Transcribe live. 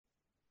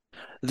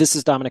This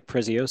is Dominic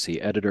Preziosi,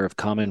 editor of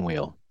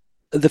Commonweal.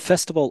 The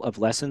Festival of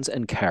Lessons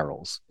and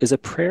Carols is a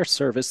prayer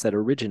service that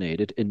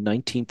originated in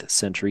 19th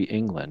century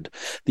England.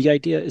 The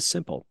idea is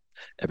simple.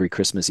 Every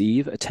Christmas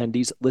Eve,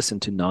 attendees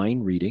listen to 9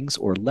 readings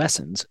or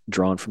lessons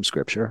drawn from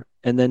Scripture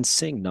and then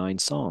sing 9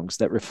 songs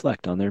that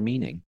reflect on their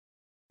meaning.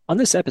 On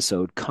this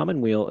episode,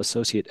 Commonweal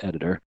Associate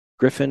Editor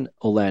Griffin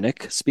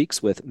Oleynick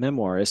speaks with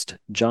memoirist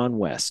John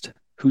West,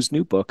 whose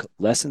new book,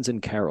 Lessons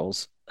and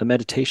Carols, A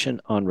Meditation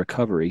on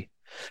Recovery,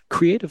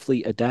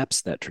 creatively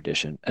adapts that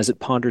tradition as it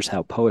ponders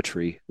how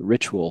poetry,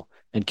 ritual,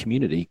 and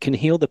community can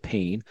heal the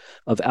pain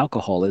of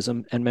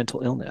alcoholism and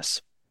mental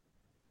illness.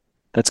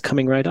 That's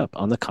coming right up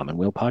on the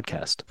Commonweal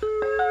podcast.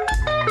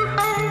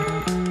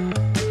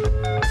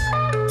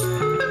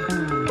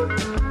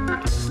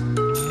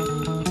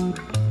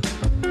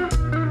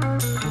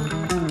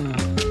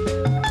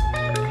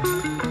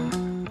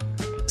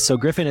 So,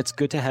 Griffin, it's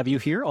good to have you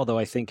here, although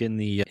I think in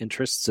the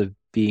interests of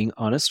being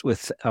honest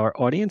with our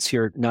audience,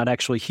 you're not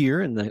actually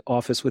here in the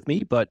office with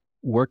me, but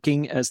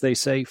working, as they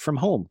say, from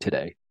home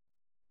today.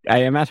 I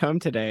am at home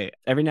today.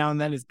 Every now and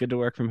then it's good to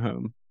work from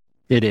home.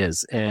 It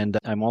is. And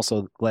I'm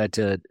also glad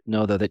to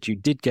know, though, that you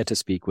did get to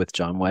speak with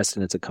John West,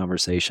 and it's a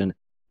conversation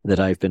that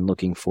I've been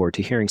looking forward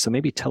to hearing. So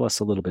maybe tell us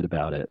a little bit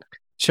about it.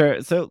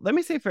 Sure. So let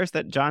me say first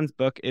that John's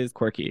book is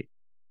quirky.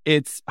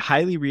 It's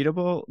highly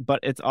readable, but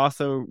it's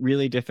also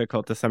really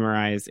difficult to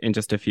summarize in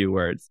just a few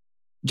words.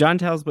 John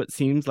tells what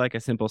seems like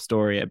a simple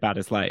story about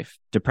his life: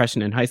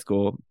 depression in high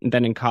school,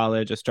 then in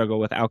college, a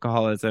struggle with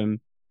alcoholism,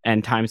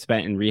 and time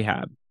spent in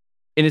rehab.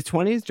 In his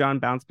 20s, John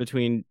bounced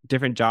between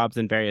different jobs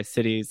in various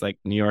cities like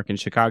New York and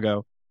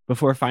Chicago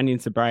before finding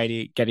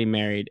sobriety, getting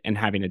married, and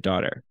having a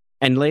daughter.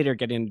 And later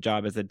getting a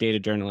job as a data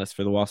journalist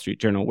for the Wall Street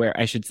Journal, where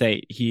I should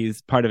say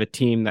he's part of a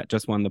team that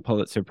just won the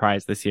Pulitzer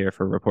Prize this year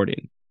for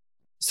reporting.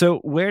 So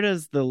where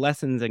does the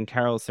Lessons and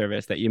Carols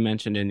service that you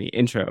mentioned in the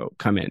intro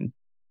come in?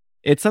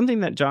 It's something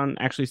that John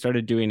actually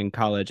started doing in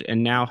college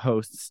and now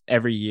hosts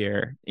every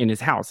year in his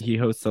house. He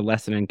hosts a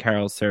Lesson and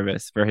Carols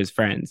service for his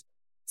friends.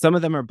 Some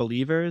of them are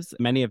believers,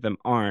 many of them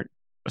aren't.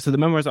 So the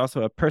memoir is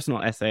also a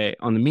personal essay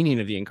on the meaning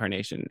of the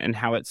incarnation and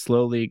how it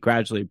slowly,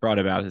 gradually brought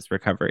about his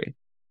recovery.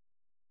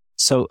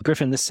 So,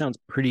 Griffin, this sounds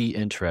pretty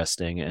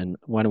interesting, and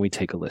why don't we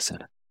take a listen?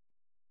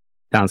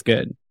 Sounds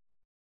good.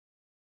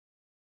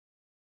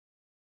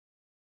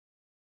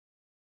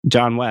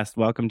 John West,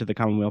 welcome to the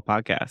Commonweal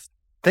podcast.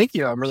 Thank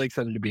you. I'm really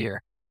excited to be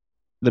here.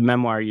 The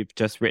memoir you've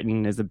just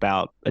written is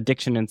about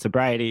addiction and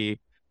sobriety,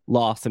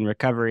 loss and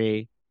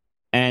recovery,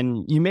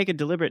 and you make a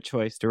deliberate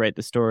choice to write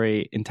the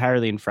story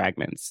entirely in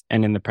fragments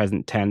and in the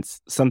present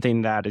tense,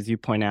 something that, as you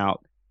point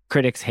out,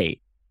 critics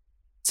hate.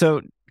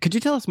 So could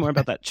you tell us more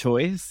about that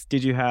choice?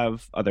 Did you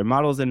have other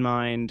models in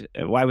mind?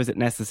 Why was it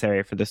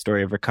necessary for the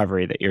story of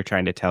recovery that you're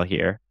trying to tell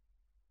here?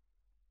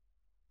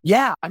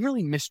 Yeah, I'm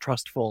really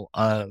mistrustful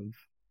of,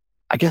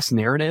 I guess,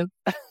 narrative.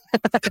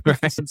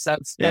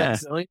 Sounds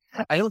silly.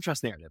 I don't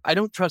trust narrative. I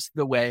don't trust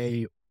the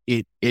way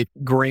it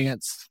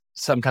grants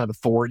some kind of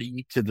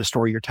authority to the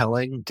story you're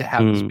telling to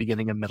have this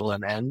beginning, a middle,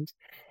 and end.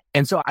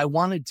 And so I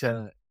wanted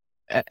to,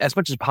 as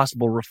much as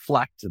possible,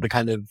 reflect the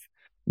kind of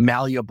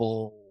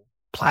malleable,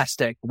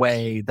 plastic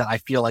way that I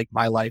feel like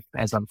my life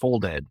has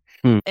unfolded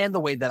and the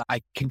way that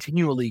I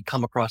continually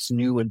come across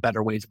new and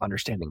better ways of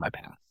understanding my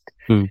past.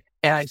 And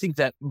I think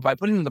that by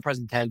putting in the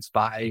present tense,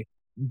 by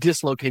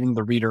dislocating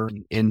the reader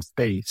in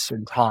space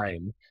and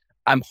time,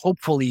 I'm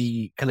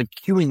hopefully kind of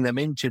cueing them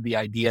into the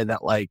idea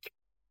that, like,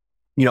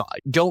 you know,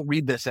 don't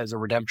read this as a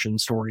redemption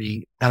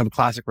story, kind of a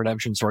classic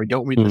redemption story.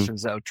 Don't read this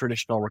as a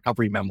traditional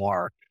recovery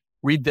memoir.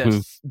 Read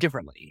this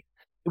differently.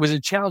 It was a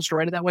challenge to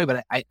write it that way,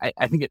 but I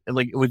think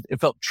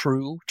it felt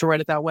true to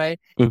write it that way.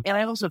 And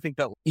I also think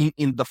that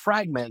in the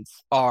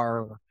fragments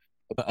are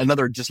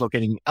another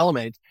dislocating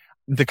element,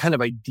 the kind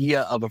of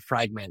idea of a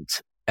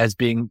fragment as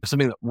being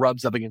something that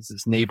rubs up against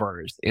its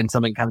neighbors in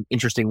some kind of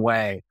interesting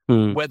way,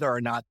 whether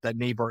or not the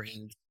neighbor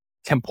is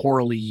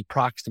temporally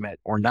proximate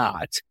or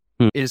not,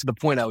 is the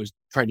point I was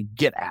trying to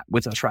get at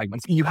with those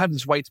fragments. You have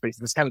this white space,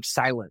 this kind of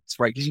silence,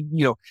 right? Because,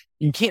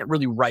 you can't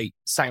really write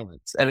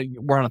silence. And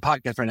we're on a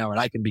podcast right now and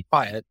I can be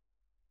quiet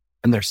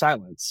and there's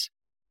silence.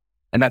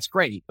 And that's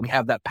great. We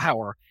have that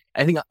power.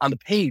 I think on the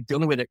page, the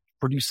only way to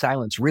produce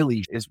silence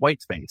really is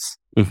white space.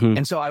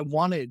 And so I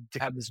wanted to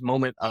have this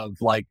moment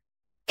of, like,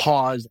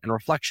 pause and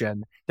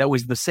reflection that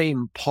was the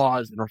same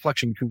pause and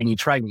reflection between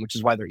each fragment, which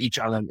is why they're each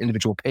on an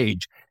individual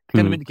page, to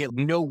kind of indicate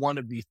no one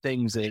of these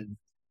things is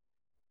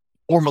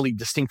formally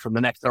distinct from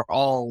the next. They're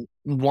all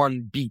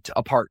one beat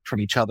apart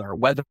from each other,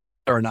 whether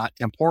or not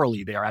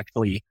temporally they are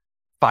actually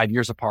 5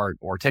 years apart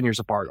or 10 years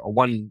apart or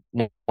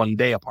one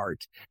day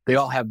apart. They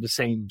all have the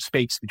same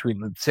space between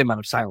them, the same amount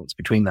of silence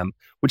between them,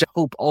 which I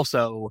hope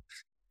also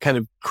kind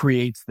of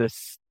creates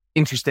this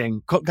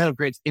interesting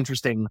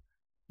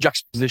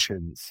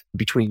juxtapositions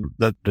between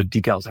the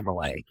details I'm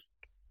relaying.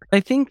 I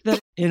think that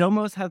it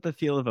almost has the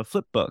feel of a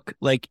flip book.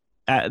 Like,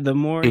 the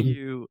more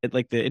the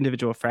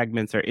individual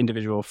fragments are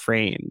individual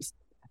frames,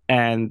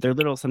 and they're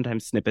little,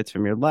 sometimes snippets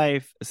from your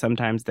life.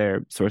 Sometimes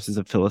they're sources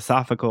of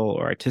philosophical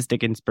or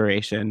artistic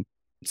inspiration.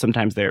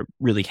 Sometimes they're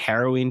really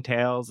harrowing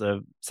tales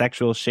of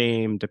sexual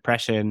shame,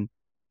 depression,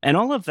 and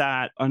all of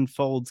that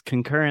unfolds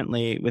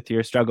concurrently with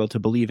your struggle to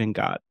believe in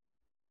God.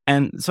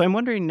 And so I'm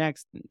wondering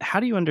next, how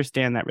do you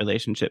understand that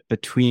relationship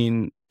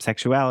between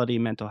sexuality,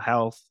 mental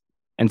health,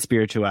 and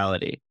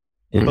spirituality,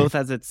 both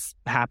as it's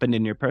happened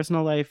in your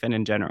personal life and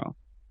in general?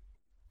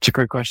 It's a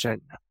great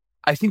question.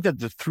 I think that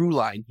the through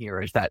line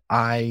here is that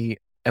I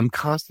am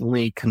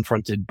constantly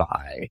confronted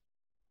by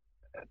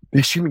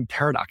these human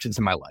paradoxes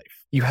in my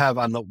life. You have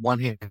on the one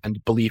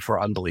hand, belief or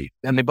unbelief,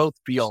 and they both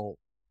feel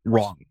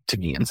wrong to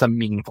me in some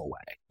meaningful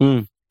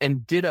way.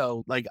 And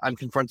ditto, like I'm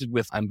confronted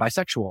with, I'm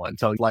bisexual. And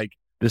so like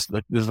this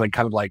is like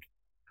kind of like,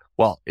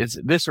 well, is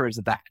it this or is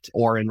it that?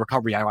 Or in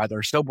recovery, I'm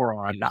either sober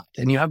or I'm not.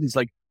 And you have these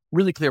like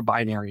really clear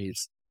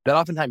binaries that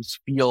oftentimes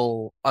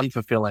feel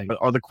unfulfilling,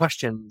 or the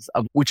questions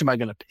of which am I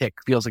going to pick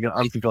feels like an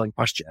unfulfilling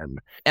question.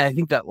 And I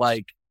think that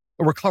like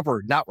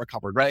recovered, not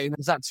recovered, right?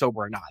 It's not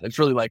sober or not. It's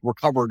really like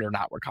recovered or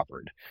not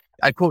recovered.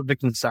 I quote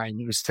Wittgenstein,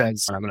 who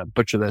says, and I'm going to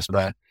butcher this,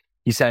 but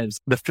he says,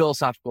 the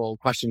philosophical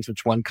questions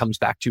which one comes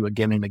back to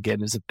again and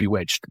again is if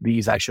bewitched.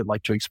 These I should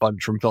like to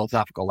expunge from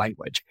philosophical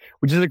language,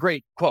 which is a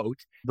great quote.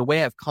 The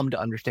way I've come to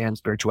understand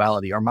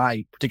spirituality, or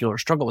my particular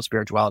struggle with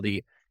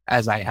spirituality,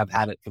 as I have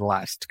had it for the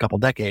last couple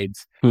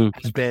decades,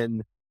 has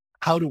been,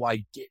 how do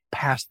I get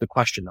past the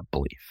question of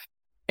belief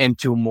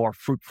into a more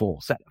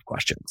fruitful set of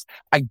questions?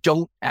 I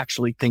don't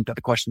actually think that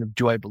the question of,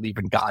 do I believe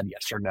in God?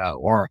 Yes or no?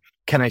 Or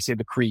can I say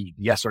the creed?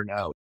 Yes or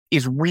no?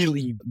 Is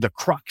really the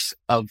crux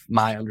of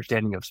my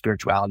understanding of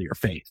spirituality or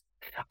faith.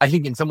 I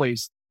think in some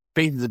ways,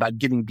 faith is about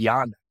getting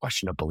beyond the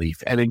question of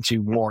belief and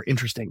into more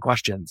interesting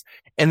questions.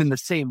 And in the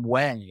same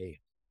way,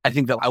 I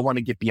think that I want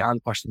to get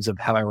beyond questions of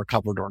have I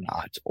recovered or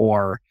not,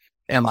 or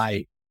am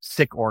I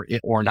sick or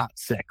not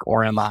sick,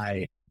 or am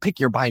I, pick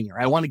your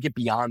binary. I want to get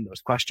beyond those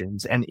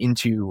questions and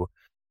into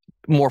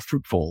more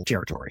fruitful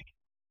territory.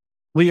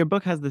 Well, your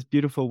book has this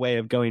beautiful way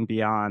of going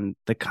beyond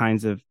the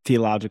kinds of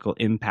theological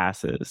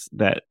impasses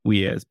that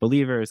we as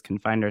believers can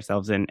find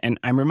ourselves in. And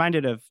I'm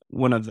reminded of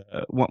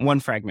one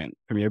fragment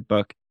from your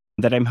book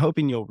that I'm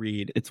hoping you'll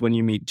read. It's when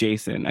you meet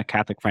Jason, a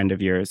Catholic friend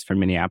of yours from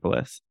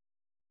Minneapolis.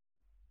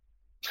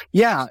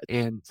 Yeah.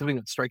 And something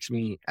that strikes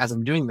me as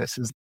I'm doing this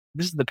is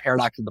the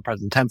paradox of the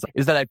present tense,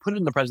 is that I put it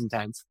in the present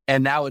tense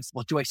and now it's,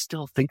 well, do I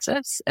still think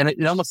this? And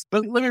it almost,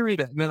 but let me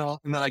read it and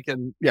then I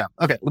can, yeah.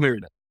 Okay. Let me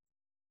read it.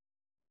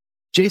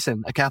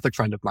 Jason, a Catholic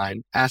friend of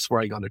mine, asks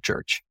where I go to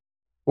church.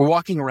 We're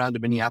walking around a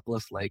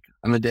Minneapolis lake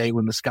on the day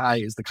when the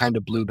sky is the kind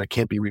of blue that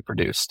can't be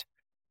reproduced.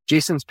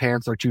 Jason's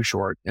pants are too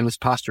short and his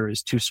posture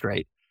is too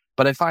straight,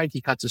 but I find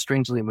he cuts a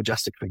strangely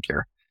majestic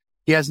figure.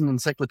 He has an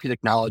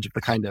encyclopedic knowledge of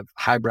the kind of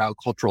highbrow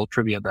cultural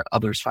trivia that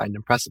others find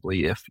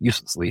impressively, if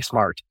uselessly,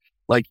 smart.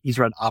 Like he's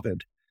read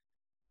Ovid.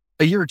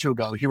 A year or two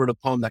ago, he wrote a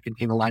poem that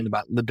contained a line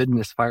about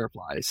libidinous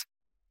fireflies.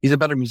 He's a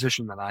better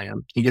musician than I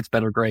am. He gets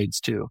better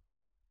grades, too.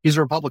 He's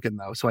a Republican,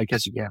 though, so I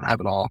guess you can't have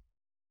it all.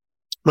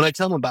 When I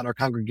tell him about our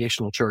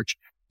congregational church,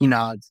 he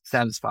nods,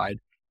 satisfied,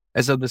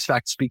 as though this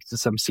fact speaks to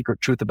some secret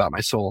truth about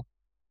my soul.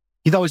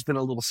 He's always been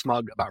a little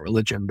smug about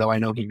religion, though I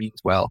know he means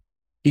well.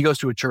 He goes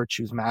to a church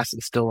whose mass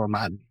is still on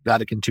Latin,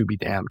 Vatican II be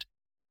damned.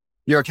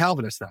 You're a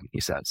Calvinist, then, he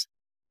says.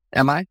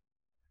 Am I?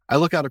 I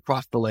look out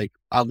across the lake,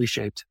 oddly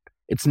shaped.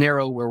 It's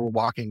narrow where we're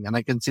walking, and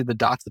I can see the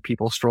dots of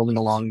people strolling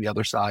along the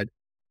other side.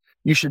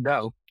 You should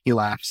know, he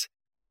laughs.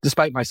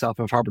 Despite myself,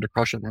 I've harbored a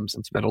crush on him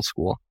since middle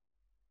school.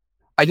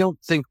 I don't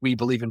think we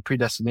believe in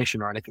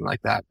predestination or anything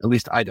like that. At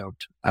least I don't.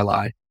 I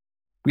lie.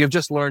 We have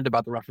just learned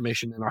about the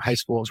Reformation in our high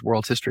school's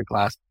world history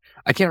class.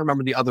 I can't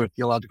remember the other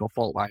theological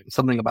fault line,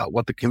 something about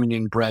what the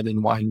communion bread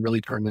and wine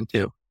really turned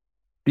into.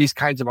 These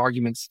kinds of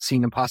arguments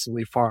seem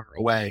impossibly far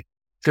away,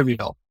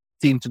 trivial,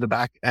 seen to the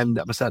back end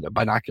of a set of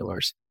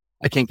binoculars.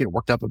 I can't get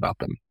worked up about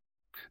them.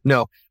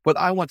 No, what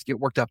I want to get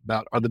worked up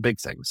about are the big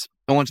things.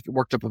 I want to get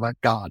worked up about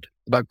God,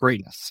 about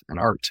greatness and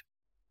art.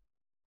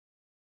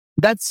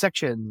 That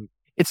section,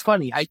 it's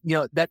funny.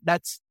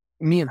 That's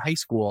me in high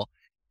school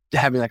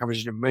having that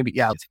conversation. Maybe,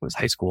 yeah, it was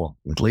high school,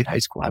 late high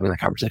school having that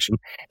conversation.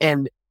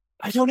 And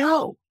I don't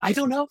know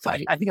if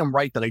I think I'm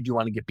right that I do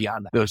want to get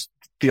beyond those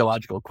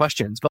theological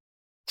questions. But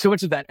so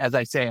much of that, as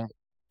I say,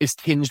 is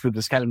tinged with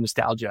this kind of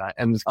nostalgia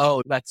and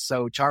oh, that's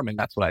so charming.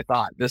 That's what I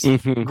thought. This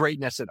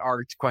greatness and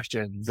art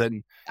questions.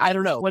 And I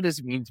don't know, what does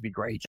it mean to be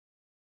great?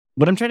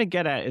 What I'm trying to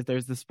get at is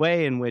there's this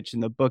way in which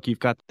in the book, you've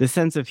got the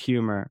sense of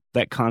humor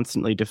that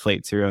constantly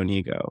deflates your own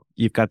ego.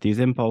 You've got these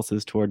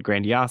impulses toward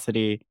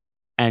grandiosity,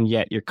 and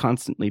yet you're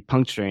constantly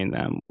puncturing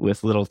them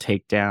with little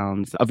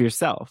takedowns of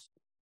yourself.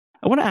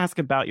 I want to ask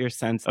about your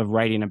sense of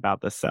writing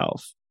about the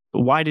self.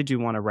 Why did you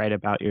want to write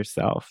about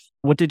yourself?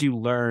 What did you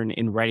learn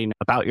in writing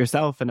about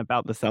yourself and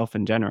about the self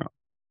in general?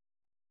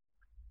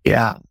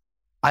 Yeah,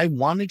 I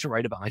wanted to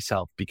write about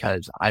myself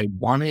because I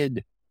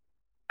wanted,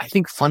 I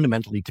think,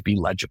 fundamentally to be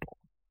legible.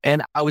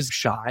 And I was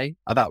shy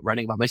about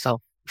writing about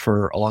myself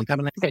for a long time.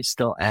 And I think I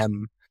still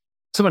am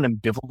somewhat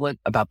ambivalent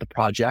about the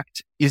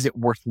project. Is it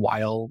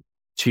worthwhile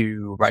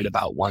to write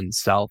about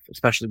oneself,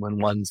 especially when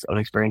one's own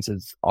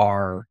experiences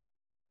are,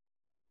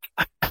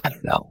 I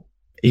don't know.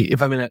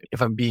 if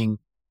I'm being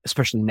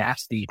especially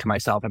nasty to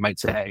myself, I might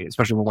say,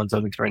 especially when one's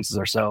own experiences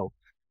are so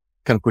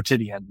kind of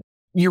quotidian.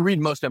 You read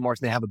most memoirs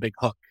and they have a big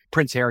hook.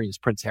 Prince Harry is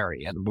Prince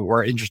Harry, and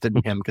we're interested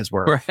in him because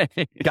we're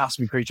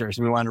gossipy creatures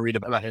and we want to read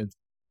about his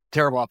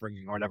terrible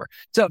upbringing or whatever.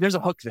 So there's a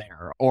hook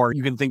there. Or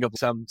you can think of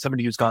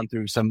somebody who's gone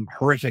through some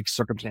horrific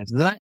circumstances.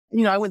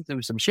 And I went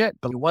through some shit,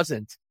 but it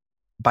wasn't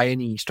by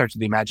any stretch of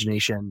the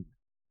imagination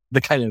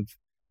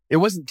it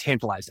wasn't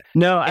tantalizing.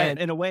 No,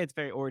 in a way, it's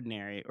very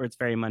ordinary or it's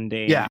very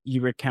mundane. Yeah. You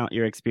recount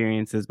your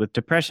experiences with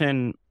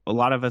depression. A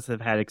lot of us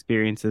have had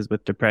experiences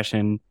with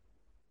depression.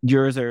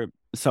 Yours are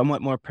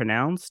somewhat more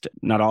pronounced.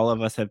 Not all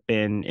of us have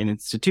been in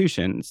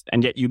institutions,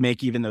 and yet you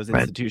make even those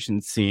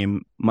institutions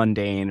seem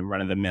mundane and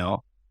run of the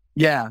mill.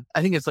 Yeah,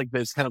 I think it's like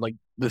this kind of like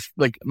this,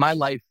 like my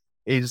life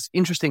is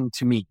interesting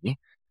to me,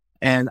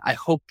 and I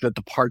hope that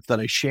the parts that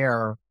I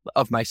share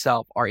of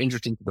myself are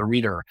interesting to the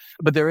reader.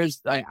 But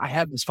I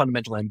have this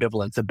fundamental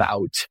ambivalence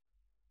about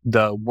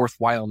the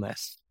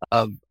worthwhileness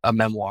of a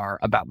memoir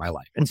about my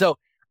life. And so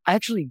I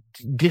actually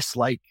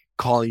dislike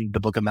calling the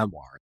book a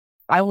memoir.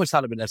 I always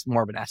thought of it as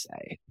more of an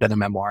essay than a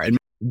memoir. And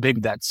maybe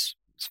that's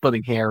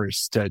splitting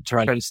hairs to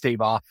try to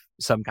stave off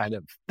some kind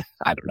of,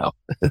 I don't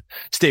know,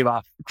 stave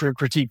off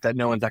critique that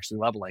no one's actually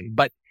leveling.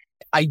 But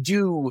I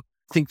do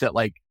think that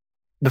like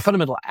the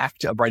fundamental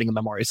act of writing a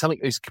memoir is something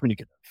that is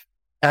communicative.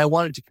 And I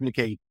wanted to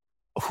communicate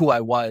who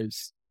I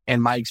was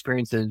and my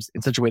experiences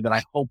in such a way that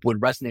I hope would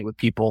resonate with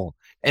people.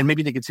 And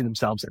maybe they could see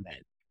themselves in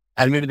it.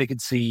 And maybe they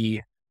could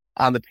see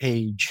on the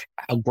page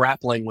how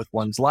grappling with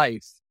one's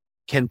life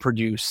can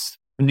produce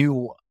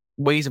new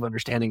ways of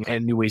understanding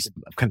and new ways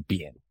of kind of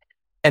being.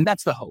 And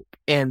that's the hope.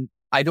 And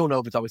I don't know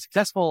if it's always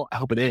successful. I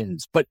hope it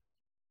is. But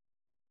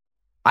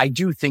I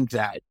do think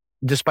that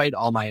despite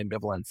all my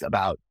ambivalence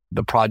about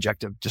the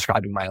project of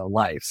describing my own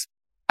life,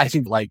 I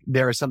think like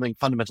there is something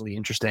fundamentally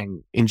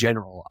interesting in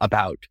general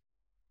about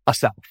a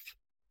self.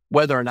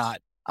 Whether or not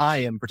I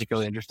am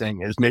particularly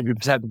interesting is maybe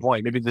beside the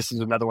point. Maybe this is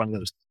another one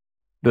of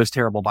those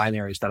terrible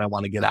binaries that I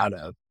want to get out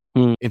of.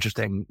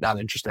 Interesting, not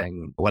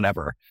interesting,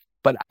 whatever.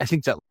 But I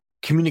think that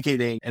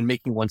communicating and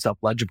making oneself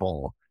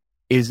legible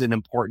is an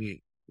important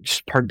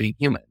just part of being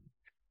human.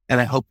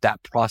 And I hope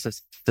that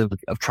process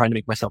of trying to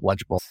make myself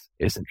legible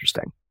is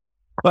interesting.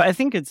 Well, I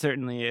think it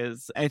certainly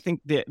is. I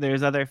think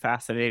there's other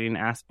fascinating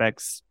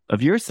aspects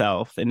of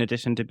yourself. In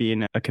addition to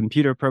being a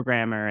computer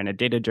programmer and a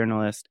data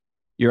journalist,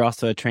 you're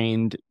also a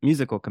trained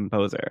musical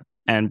composer.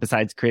 And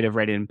besides creative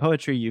writing and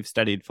poetry, you've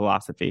studied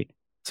philosophy.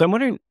 So I'm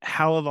wondering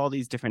how of all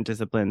these different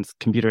disciplines,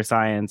 computer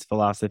science,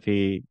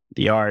 philosophy,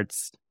 the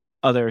arts,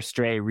 other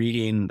stray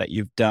reading that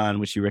you've done,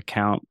 which you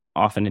recount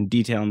often in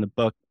detail in the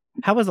book,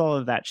 how has all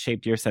of that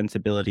shaped your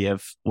sensibility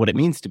of what it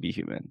means to be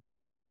human?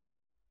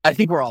 I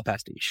think we're all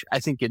pastiche. I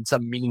think in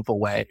some meaningful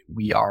way,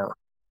 we are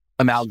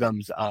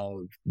amalgams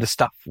of the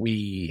stuff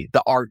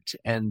the art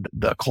and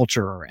the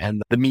culture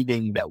and the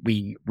meaning that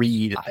we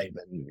read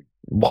and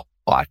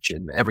watch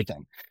and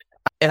everything.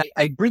 And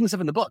I bring this up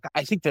in the book.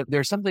 I think that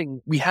there's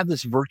something, we have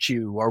this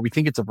virtue, or we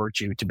think it's a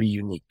virtue to be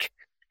unique.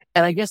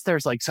 And I guess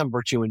there's like some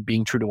virtue in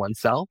being true to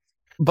oneself,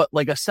 but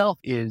like a self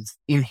is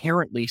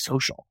inherently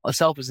social. A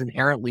self is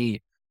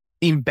inherently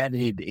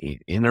embedded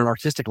in an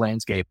artistic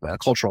landscape, a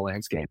cultural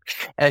landscape.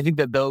 And I think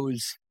that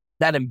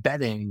that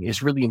embedding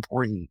is really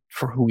important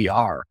for who we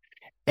are.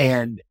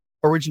 And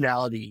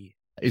originality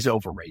is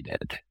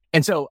overrated.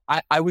 And so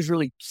I was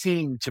really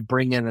keen to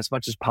bring in as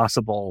much as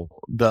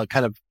possible the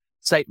kind of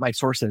cite my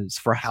sources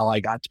for how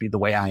I got to be the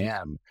way I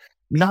am,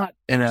 not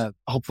in a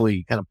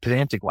hopefully kind of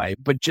pedantic way,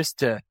 but just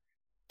to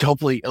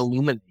hopefully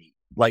illuminate,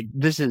 like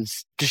this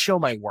is to show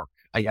my work,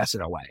 I guess, in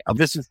a way.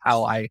 This is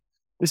how I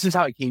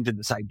came to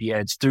this idea.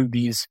 It's through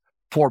these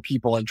four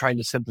people and trying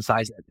to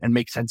synthesize it and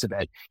make sense of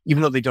it,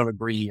 even though they don't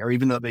agree, or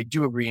even though they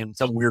do agree in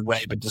some weird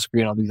way, but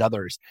disagree on all these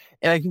others.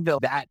 And I think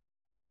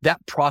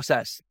that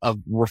process of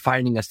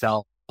refining a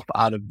self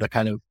out of the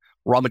kind of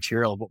raw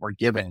material of what we're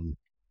given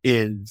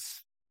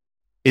is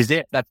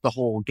it. That's the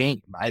whole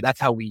game. That's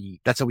how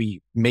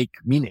we make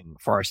meaning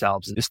for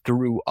ourselves, is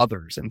through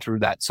others and through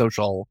that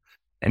social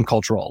and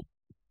cultural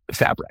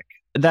fabric.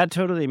 That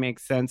totally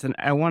makes sense. And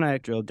I want to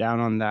drill down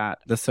on that,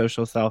 the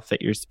social self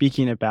that you're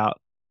speaking about.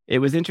 It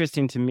was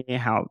interesting to me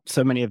how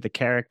so many of the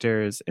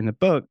characters in the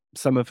book,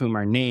 some of whom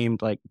are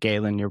named, like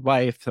Galen, your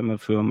wife, some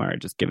of whom are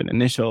just given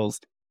initials,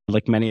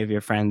 like many of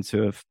your friends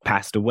who have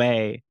passed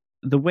away,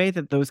 the way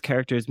that those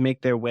characters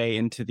make their way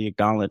into the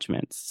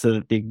acknowledgments, so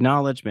that the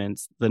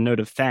acknowledgments, the note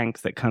of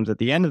thanks that comes at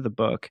the end of the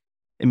book,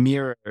 it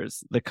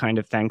mirrors the kind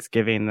of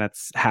thanksgiving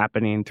that's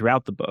happening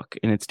throughout the book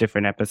in its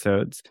different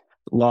episodes.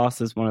 Loss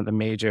is one of the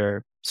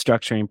major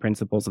structuring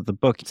principles of the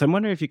book. So I'm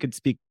wondering if you could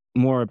speak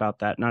more about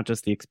that, not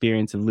just the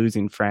experience of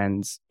losing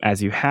friends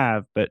as you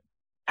have, but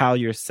how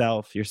your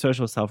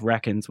social self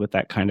reckons with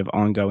that kind of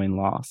ongoing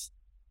loss.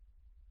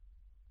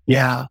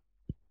 Yeah.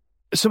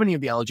 So many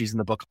of the elegies in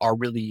the book are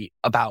really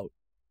about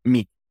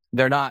me.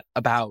 They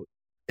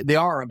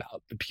are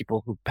about the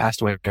people who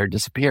passed away or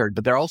disappeared,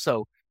 but they're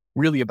also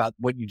really about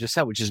what you just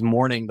said, which is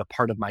mourning the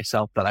part of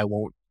myself that I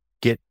won't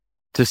get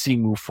to see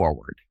move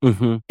forward.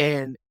 Mm-hmm.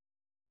 And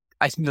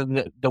I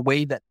think the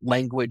way that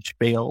language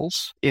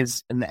fails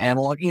is an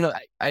analog.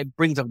 I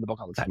bring up in the book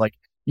all the time. Like,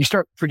 you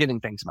start forgetting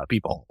things about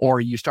people,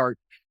 or you start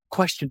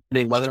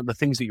questioning whether the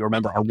things that you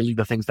remember are really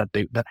the things that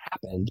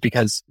happened,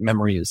 because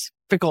memory is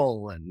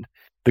fickle, and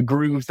the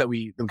grooves that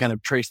we kind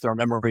of trace through our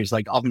memories,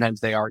 like oftentimes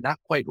they are not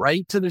quite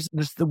right. So there's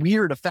the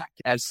weird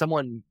effect as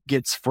someone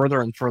gets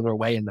further and further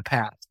away in the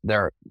past,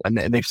 and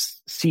they've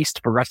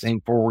ceased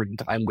progressing forward in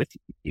time with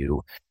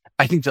you.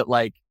 I think that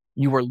like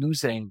you are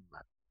losing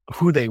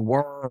who they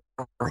were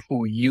or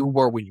who you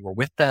were when you were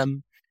with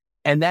them.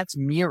 And that's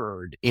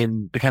mirrored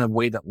in the kind of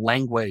way that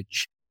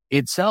language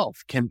itself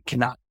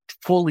cannot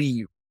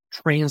fully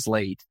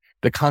translate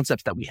the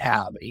concepts that we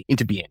have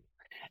into being.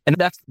 And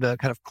that's the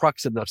kind of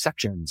crux of those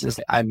sections,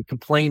 is I'm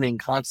complaining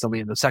constantly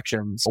in those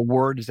sections. A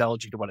word is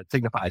elegy to what it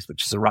signifies,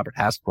 which is a Robert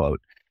Hass quote.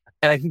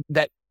 And I think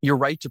that you're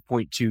right to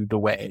point to the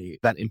way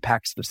that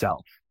impacts the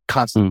self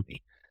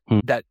constantly.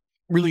 That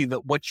really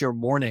what you're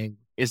mourning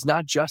is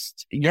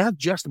you're not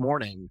just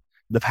mourning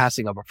the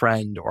passing of a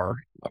friend or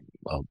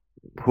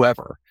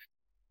whoever.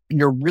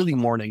 You're really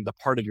mourning the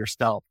part of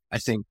yourself, I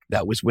think,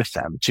 that was with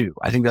them too.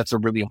 I think that's a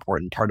really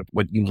important part of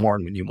what you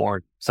mourn when you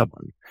mourn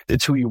someone.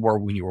 It's who you were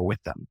when you were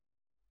with them.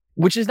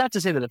 Which is not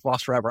to say that it's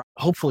lost forever.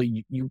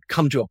 Hopefully you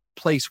come to a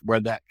place where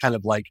that kind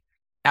of like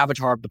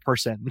avatar of the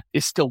person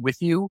is still with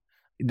you,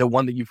 the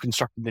one that you've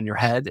constructed in your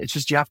head. It's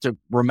just, you have to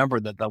remember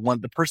that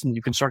the person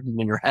you constructed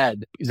in your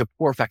head is a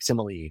poor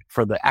facsimile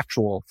for the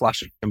actual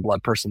flesh and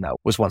blood person that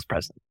was once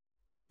present.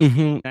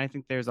 Mm-hmm. I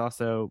think there's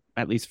also,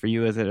 at least for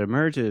you as it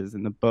emerges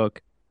in the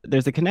book,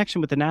 there's a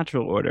connection with the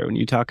natural order. When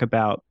you talk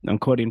about, I'm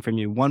quoting from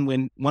you,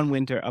 one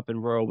winter up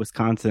in rural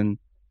Wisconsin,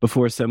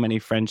 before so many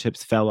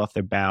friendships fell off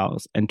their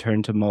boughs and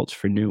turned to mulch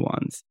for new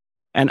ones.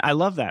 And I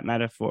love that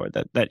metaphor,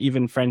 that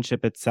even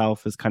friendship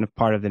itself is kind of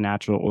part of the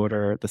natural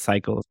order, the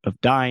cycle of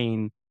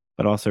dying,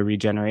 but also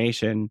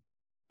regeneration.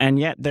 And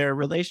yet there are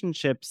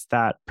relationships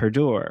that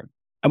perdure.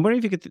 I'm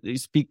wondering if you could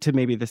speak to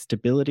maybe the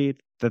stability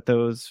that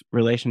those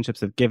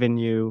relationships have given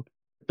you.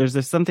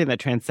 There's something that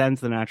transcends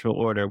the natural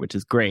order, which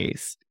is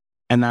grace.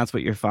 And that's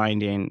what you're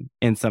finding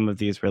in some of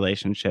these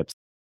relationships.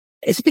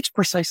 It's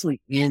precisely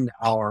in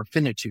our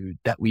finitude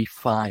that we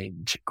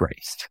find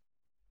grace.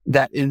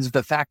 That is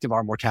the fact of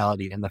our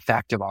mortality and the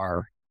fact of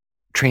our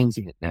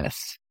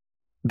transientness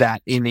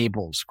that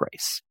enables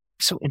grace.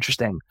 So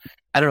interesting.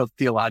 I don't know if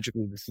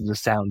theologically this is a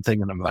sound thing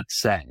that I'm about to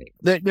say.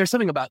 There's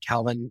something about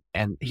Calvin,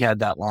 and he had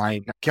that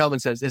line. Calvin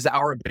says, "As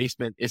our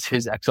abasement is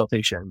his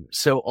exaltation,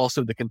 so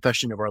also the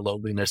confession of our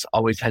lowliness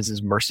always has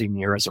his mercy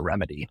near as a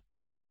remedy."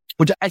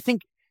 Which I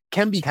think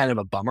can be kind of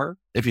a bummer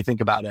if you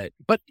think about it.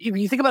 But if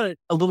you think about it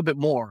a little bit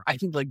more, I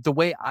think like the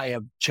way I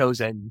have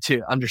chosen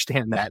to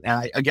understand that,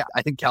 and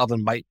I think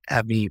Calvin might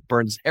have me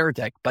burned as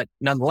heretic, but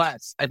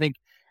nonetheless, I think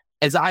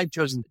as I've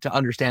chosen to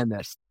understand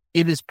this,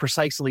 it is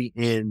precisely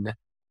in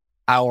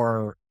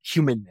our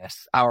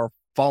humanness, our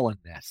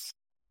fallenness,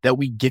 that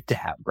we get to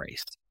have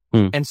grace.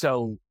 And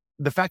so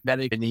the fact that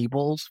it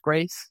enables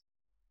grace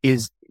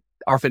is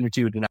our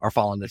finitude, and our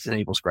fallenness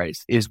enables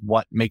grace is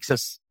what makes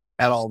us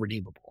at all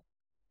redeemable.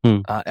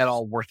 At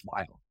all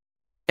worthwhile.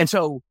 And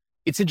so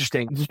it's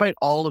interesting, despite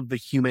all of the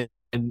human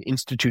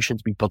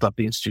institutions we built up,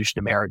 the institution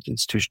of marriage, the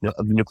institution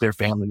of the nuclear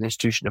family, the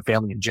institution of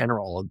family in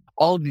general,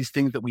 all of these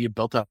things that we have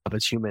built up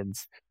as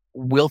humans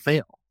will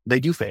fail. They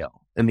do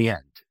fail in the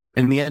end.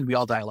 In the end, we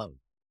all die alone.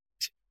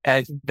 And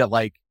I think that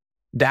like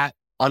that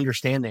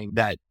understanding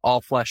that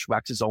all flesh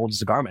waxes old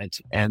as a garment,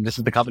 and this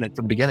is the covenant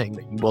from the beginning,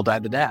 that you will die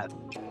the death,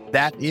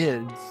 that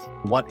is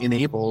what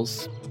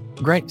enables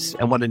grace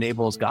and what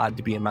enables God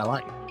to be in my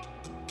life.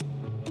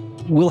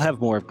 We'll have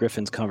more of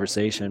Griffin's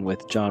conversation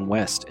with John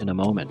West in a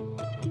moment.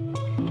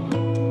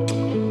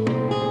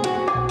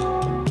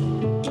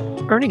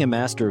 Earning a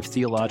Master of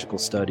Theological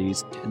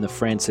Studies in the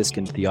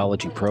Franciscan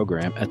Theology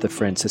program at the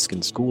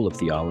Franciscan School of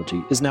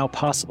Theology is now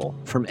possible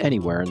from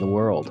anywhere in the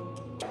world.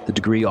 The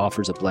degree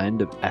offers a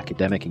blend of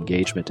academic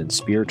engagement and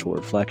spiritual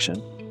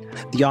reflection.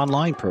 The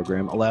online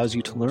program allows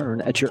you to learn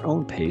at your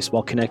own pace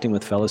while connecting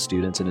with fellow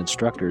students and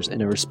instructors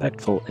in a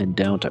respectful and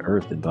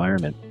down-to-earth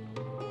environment.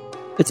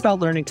 It's about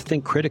learning to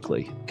think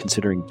critically,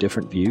 considering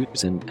different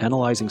views, and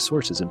analyzing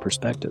sources and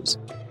perspectives.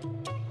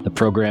 The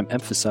program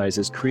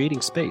emphasizes creating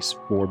space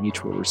for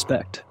mutual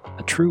respect,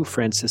 a true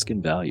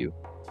Franciscan value.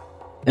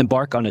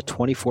 Embark on a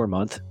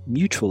 24-month,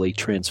 mutually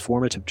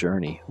transformative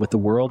journey with the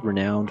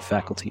world-renowned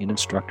faculty and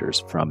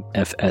instructors from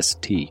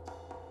FST.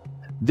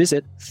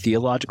 Visit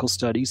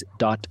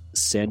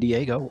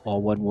theologicalstudies.sandiego,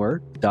 all one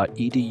word,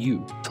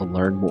 .edu to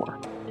learn more.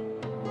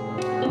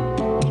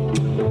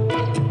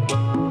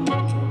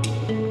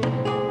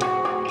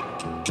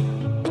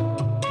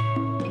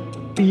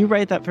 You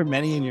write that for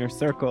many in your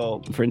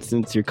circle, for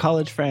instance, your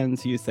college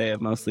friends, you say,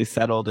 have mostly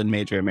settled in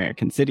major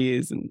American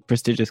cities and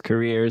prestigious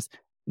careers.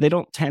 They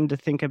don't tend to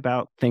think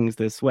about things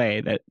this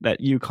way,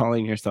 that you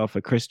calling yourself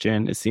a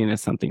Christian is seen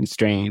as something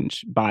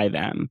strange by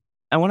them.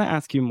 I want to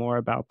ask you more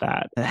about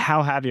that.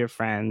 How have your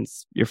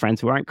friends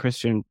who aren't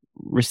Christian,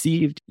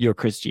 received your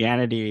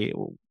Christianity?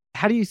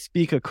 How do you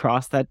speak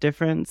across that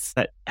difference?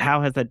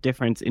 How has that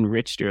difference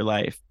enriched your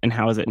life, and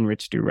how has it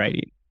enriched your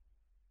writing?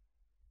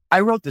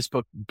 I wrote this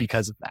book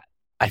because of that.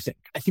 I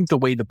think the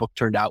way the book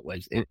turned out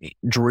was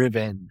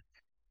driven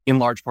in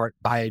large part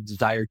by a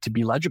desire to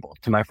be legible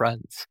to my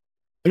friends.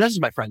 But not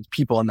just my friends,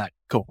 people in that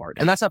cohort.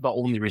 And that's not the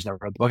only reason I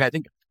wrote the book. I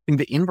think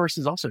the inverse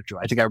is also true.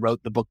 I think I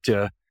wrote the book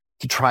to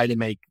try to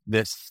make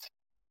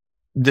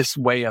this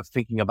way of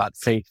thinking about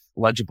faith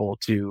legible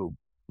to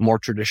more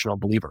traditional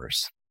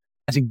believers.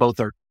 I think both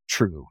are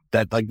true.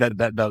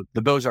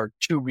 Those are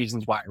two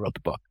reasons why I wrote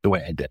the book the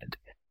way I did.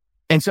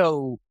 And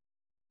so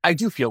I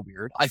do feel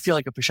weird. I feel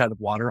like a fish out of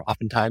water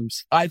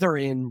oftentimes, either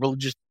in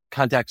religious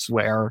contexts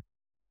where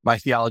my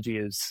theology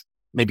is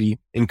maybe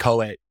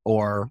inchoate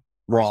or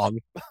wrong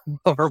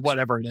or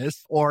whatever it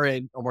is, or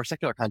in a more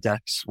secular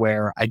context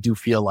where I do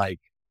feel like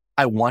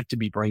I want to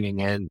be bringing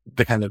in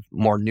the kind of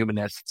more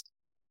numinist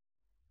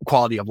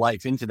quality of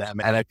life into them.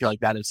 And I feel like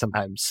that is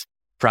sometimes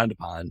frowned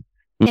upon.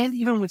 And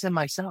even within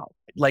myself,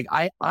 like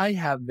I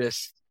have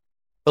this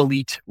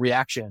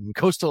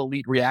coastal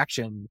elite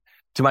reaction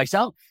to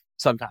myself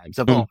sometimes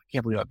of, oh, I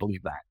can't believe I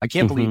believe that. I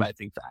can't believe I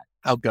think that.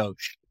 How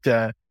gauche,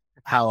 to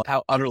how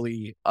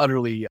utterly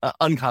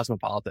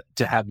uncosmopolitan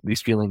to have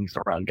these feelings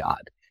around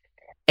God.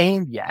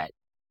 And yet,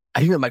 I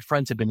think that my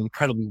friends have been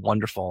incredibly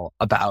wonderful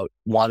about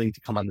wanting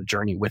to come on the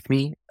journey with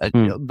me.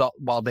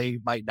 While they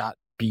might not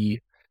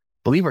be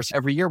believers,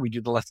 every year we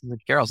do the lessons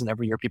and carols, and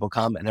every year people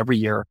come, and every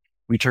year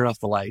we turn off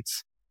the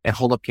lights and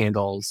hold up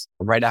candles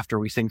right after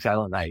we sing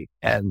Silent Night,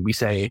 and we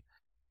say,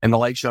 "And the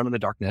light shone in the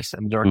darkness,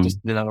 and the darkness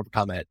did not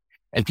overcome it,"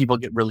 and people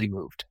get really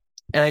moved.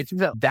 And I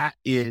think that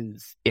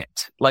is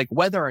it. Like,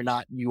 whether or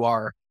not you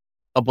are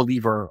a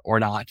believer or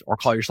not, or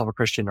call yourself a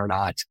Christian or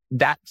not,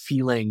 that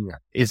feeling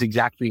is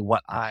exactly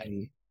what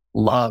I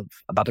love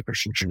about the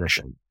Christian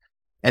tradition.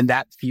 And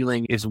that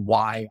feeling is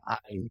why I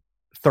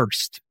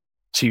thirst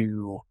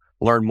to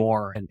learn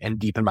more and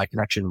deepen my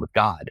connection with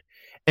God.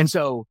 And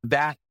so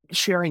that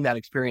sharing that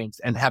experience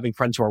and having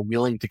friends who are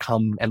willing to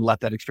come and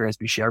let that experience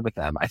be shared with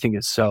them, I think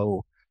is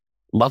so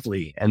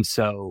lovely and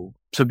so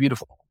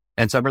beautiful.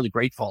 And so I'm really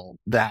grateful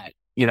that,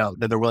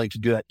 that they're willing to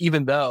do that,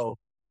 even though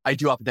I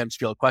do oftentimes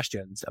feel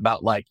questions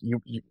about, like, you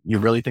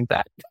really think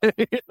that?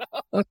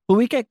 Well,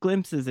 we get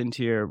glimpses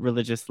into your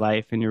religious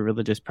life and your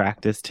religious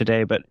practice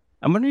today, but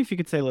I'm wondering if you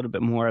could say a little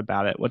bit more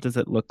about it. What does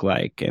it look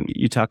like? And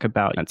you talk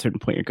about, at a certain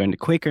point, you're going to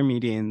Quaker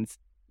meetings.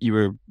 You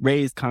were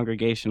raised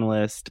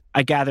Congregationalist.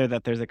 I gather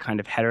that there's a kind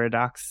of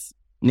heterodox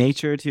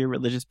nature to your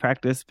religious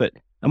practice, but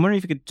I'm wondering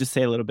if you could just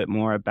say a little bit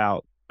more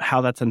about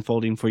how that's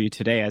unfolding for you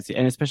today,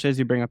 and especially as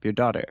you bring up your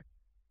daughter.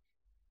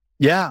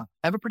 Yeah,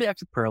 I have a pretty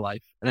active prayer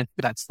life, and I think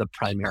that's the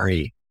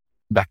primary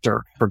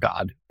vector for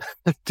God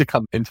to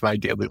come into my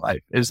daily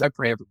life, is I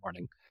pray every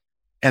morning.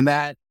 And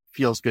that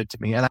feels good to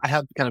me. And I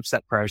have kind of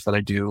set prayers that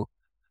I do.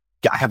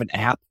 I have an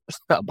app,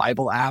 a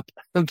Bible app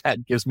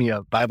that gives me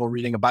a Bible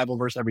reading, a Bible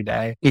verse every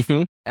day.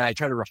 And I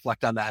try to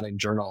reflect on that in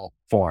journal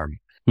form.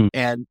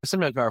 And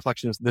sometimes my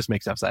reflection is, this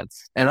makes no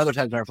sense. And other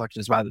times my reflection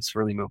is, wow, this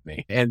really moved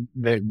me. And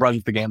it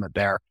runs the gamut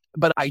there.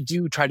 But I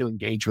do try to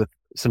engage with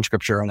some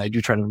scripture, and I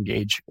do try to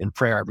engage in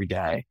prayer every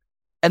day.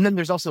 And then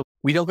there's also,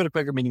 we don't go to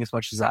Quaker meeting as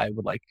much as I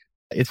would like.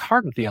 It's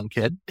hard with the young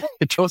kid.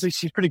 Josie,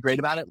 she's pretty great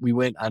about it. We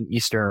went on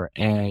Easter,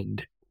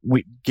 and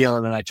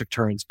Galen and I took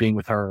turns being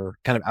with her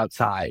kind of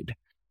outside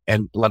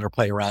and let her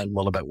play around a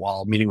little bit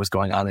while meeting was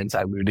going on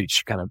inside. We would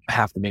each kind of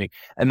half the meeting.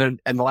 And then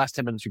in the last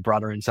 10 minutes, we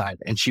brought her inside,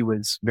 and she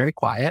was very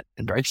quiet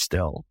and very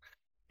still.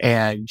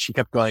 And she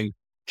kept going,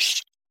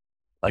 shh,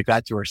 like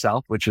that to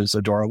herself, which is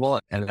adorable.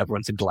 And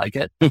everyone seemed to like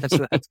it.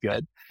 So that's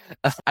good.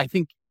 I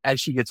think as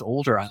she gets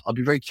older, I'll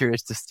be very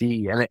curious to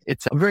see. And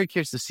I'm very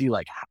curious to see,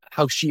 like,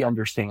 how she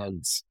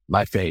understands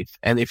my faith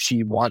and if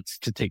she wants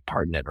to take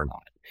part in it or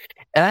not.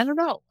 And I don't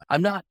know.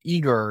 I'm not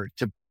eager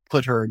to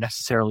put her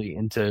necessarily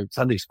into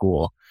Sunday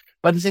school.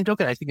 But at the same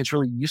token, I think it's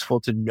really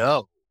useful to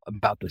know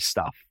about this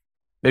stuff,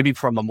 maybe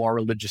from a more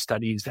religious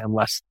studies and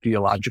less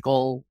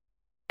theological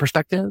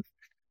perspective.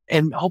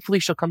 And hopefully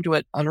she'll come to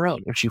it on her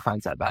own if she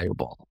finds that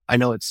valuable. I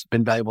know it's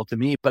been valuable to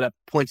me, but at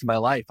points in my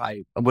life,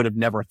 I would have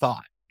never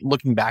thought,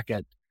 looking back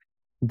at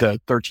the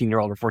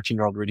 13-year-old or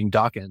 14-year-old reading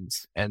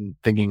Dawkins and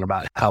thinking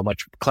about how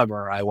much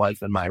cleverer I was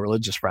than my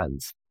religious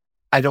friends,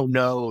 I don't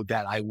know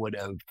that I would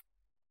have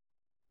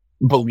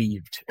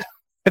believed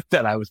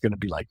that I was going to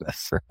be like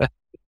this.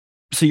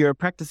 So you're a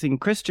practicing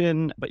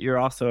Christian, but you're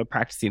also a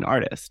practicing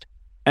artist.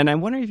 And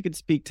I'm wondering if you could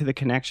speak to the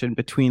connection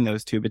between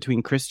those two,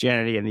 between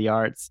Christianity and the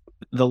arts,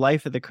 the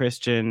life of the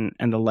Christian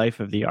and the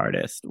life of the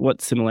artist.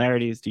 What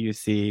similarities do you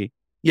see?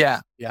 Yeah.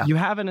 You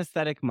have an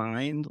aesthetic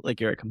mind, like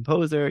you're a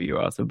composer,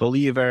 you're also a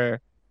believer.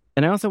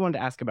 And I also wanted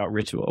to ask about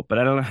ritual, but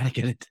I don't know how to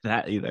get into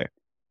that either.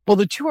 Well,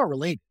 the two are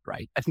related,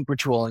 right? I think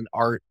ritual and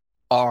art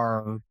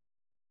are in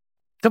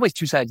some ways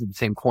two sides of the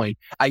same coin.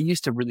 I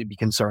used to really be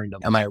concerned,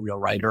 am I a real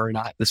writer or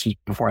not? This was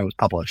before I was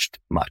published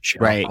much.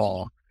 Right.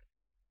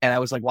 And I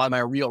was like, well, am I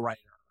a real writer?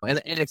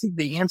 And I think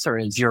the answer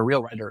is, you're a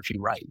real writer if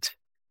you write.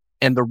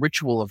 And the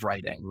ritual of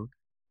writing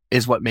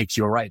is what makes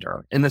you a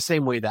writer. In the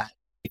same way that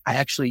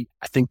I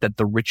think that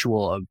the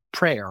ritual of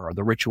prayer or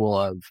the ritual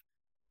of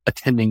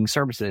attending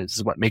services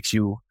is what makes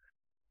you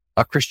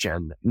a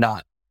Christian,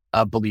 not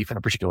a belief in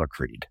a particular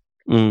creed.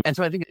 And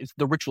so I think it's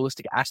the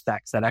ritualistic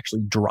aspects that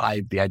actually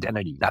drive the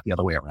identity, not the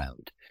other way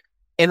around.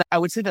 And I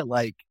would say that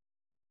like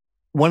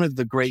one of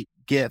the great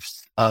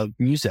gifts of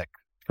music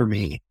for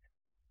me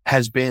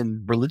has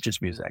been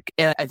religious music.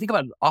 And I think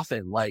about it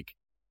often, like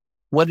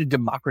what a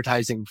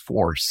democratizing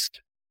force,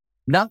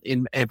 not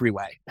in every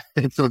way.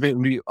 So to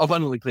be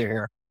abundantly clear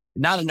here,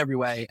 not in every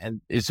way.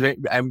 And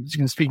I'm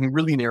speaking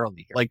really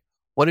narrowly here. Like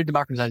what a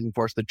democratizing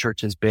force the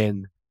church has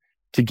been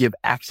to give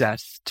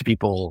access to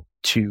people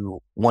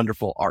to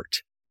wonderful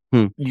art.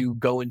 You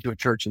go into a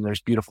church and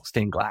there's beautiful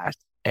stained glass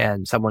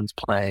and someone's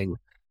playing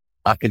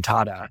a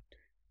cantata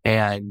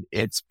and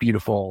it's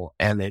beautiful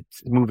and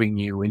it's moving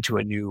you into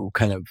a new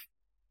kind of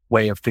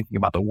way of thinking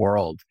about the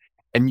world.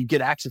 And you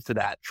get access to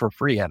that for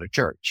free at a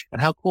church.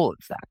 And how cool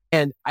is that?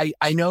 And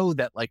I know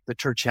that like the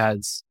church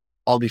has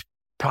all these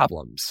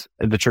problems.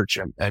 The church,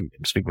 I'm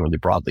speaking really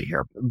broadly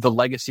here. The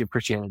legacy of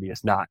Christianity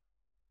is not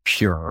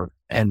pure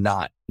and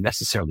not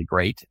necessarily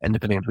great. And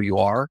depending on who you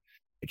are,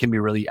 it can be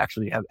really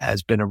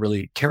has been a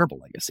really terrible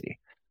legacy.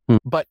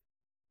 But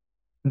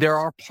there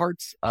are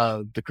parts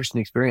of the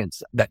Christian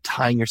experience that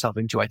tying yourself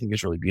into, I think,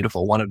 is really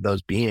beautiful. One of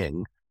those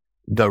being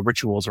the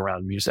rituals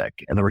around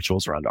music and the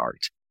rituals around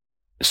art.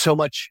 So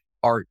much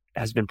art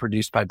has been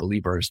produced by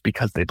believers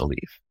because they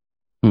believe.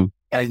 And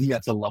I think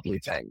that's a lovely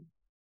thing.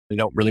 I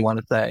don't really want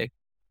to say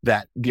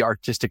that the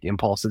artistic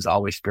impulse is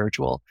always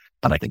spiritual,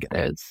 but I think it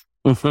is.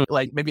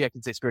 Like maybe I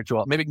can say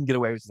spiritual. Maybe I can get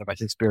away with it if I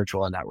say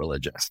spiritual and not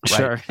religious.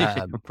 Right? Sure.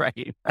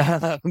 Right.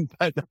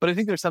 But I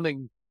think there's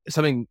something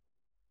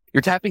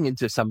you're tapping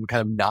into some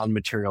kind of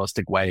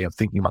non-materialistic way of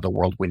thinking about the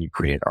world when you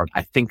create art,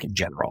 I think in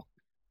general.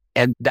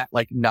 And that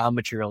like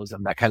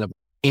non-materialism, that kind of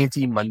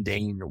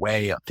anti-mundane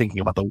way of thinking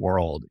about the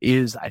world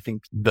is, I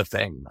think, the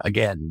thing,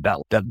 again,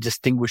 that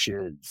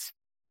distinguishes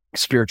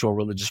spiritual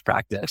religious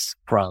practice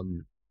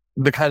from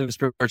the kind of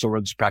spiritual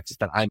religious practice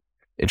that I'm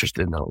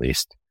interested in, at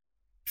least,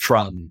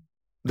 from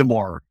the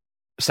more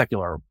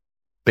secular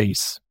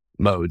base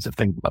modes of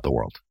thinking about the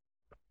world.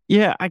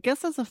 Yeah, I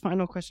guess as a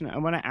final question, I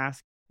want to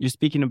ask, you're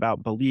speaking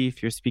about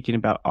belief, you're speaking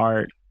about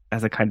art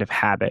as a kind of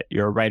habit.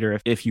 You're a writer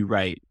if you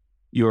write.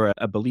 You're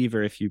a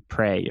believer if you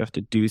pray. You have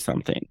to do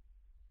something.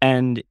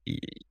 And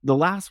the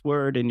last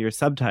word in your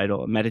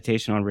subtitle,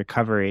 Meditation on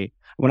Recovery,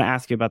 I want to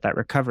ask you about that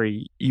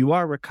recovery. You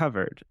are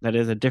recovered. That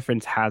is, a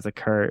difference has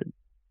occurred.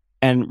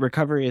 And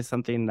recovery is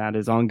something that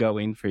is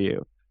ongoing for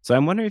you. So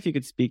I'm wondering if you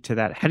could speak to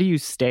that. How do you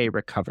stay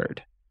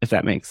recovered, if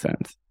that makes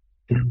sense?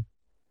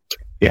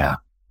 Yeah.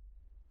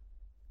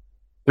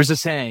 There's a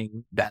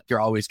saying that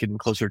you're always getting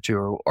closer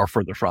to or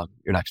further from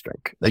your next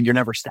drink, that you're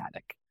never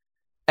static.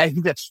 I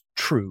think that's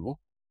true.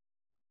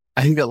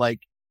 I think that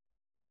like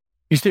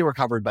you stay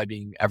recovered by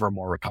being ever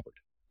more recovered.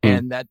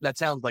 And that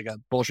sounds like a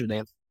bullshit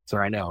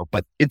answer, I know,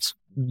 but it's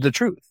the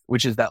truth,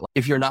 which is that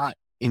if you're not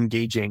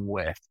engaging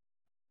with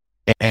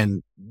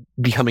and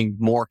becoming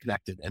more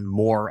connected and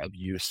more of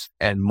use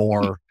and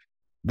more,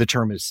 the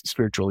term is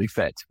spiritually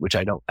fit, which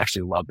I don't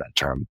actually love that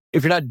term.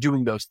 If you're not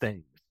doing those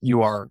things,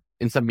 you are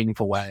in some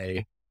meaningful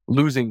way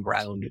losing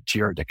ground to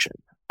your addiction.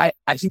 I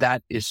think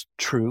that is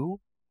true.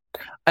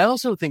 I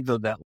also think though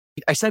that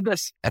I said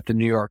this at the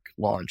New York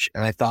launch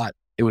and I thought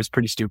it was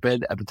pretty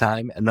stupid at the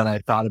time. And then I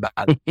thought about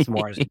it some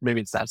more. Maybe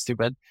it's not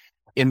stupid.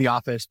 In the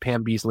office,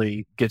 Pam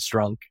Beasley gets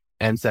drunk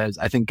and says,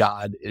 I think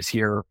God is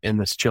here in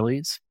this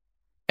Chili's.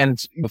 And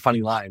it's a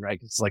funny line, right?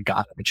 It's like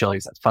God at the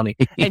Chili's. That's funny.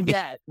 And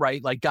yet,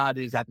 right? Like God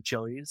is at the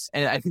Chili's.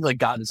 And I think like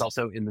God is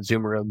also in the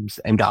Zoom rooms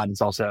and God is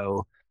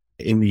also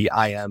in the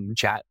IM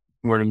chat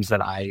rooms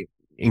that I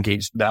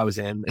was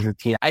in as a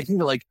teen. I think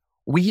that like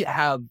we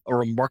have a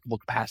remarkable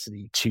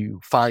capacity to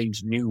find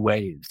new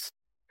ways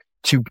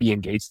to be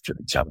engaged with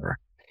each other.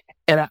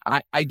 And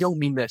I don't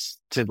mean this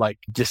to like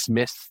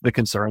dismiss the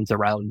concerns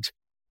around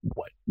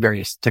what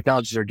various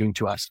technologies are doing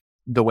to us,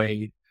 the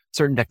way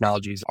certain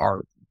technologies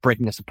are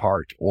breaking us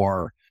apart,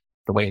 or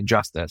the way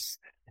injustice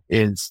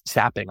is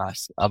sapping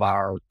us of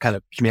our kind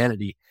of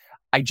humanity.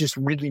 I just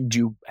really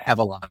do have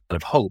a lot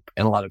of hope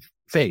and a lot of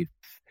faith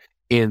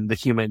in the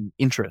human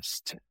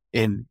interest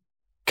in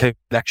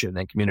connection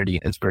and community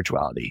and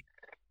spirituality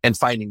and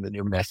finding the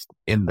newness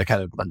in the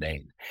kind of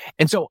mundane.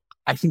 And so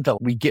I think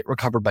that we get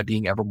recovered by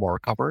being ever more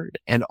recovered.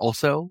 And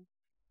also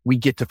we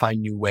get to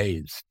find new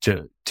ways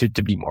to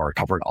be more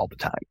recovered all the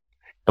time.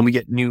 And we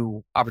get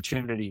new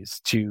opportunities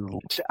to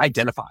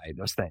identify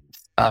those things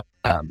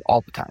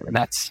all the time. And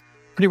that's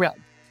pretty rad.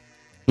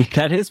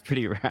 That is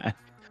pretty rad.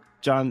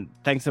 John,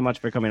 thanks so much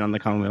for coming on the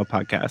Commonweal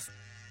podcast.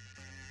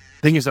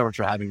 Thank you so much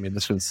for having me.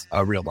 This was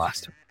a real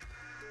blast.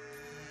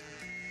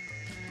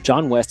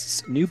 John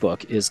West's new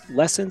book is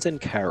Lessons and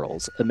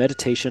Carols, A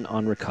Meditation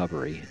on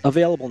Recovery,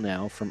 available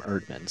now from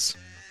Erdmans.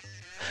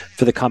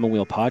 For the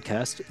Commonweal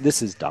podcast,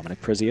 this is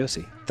Dominic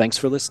Preziosi. Thanks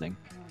for listening.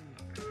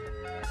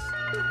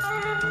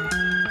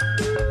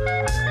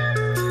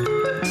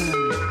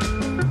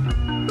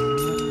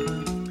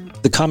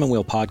 The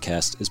Commonweal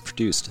podcast is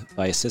produced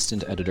by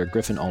assistant editor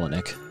Griffin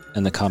Olenek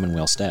and the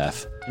Commonweal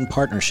staff in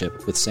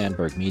partnership with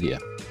Sandberg Media.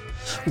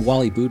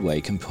 Wally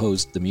Boudway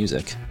composed the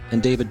music,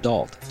 and David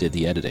Dalt did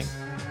the editing.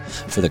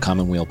 For the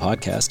Commonweal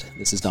podcast,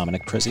 this is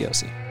Dominic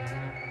Preziosi.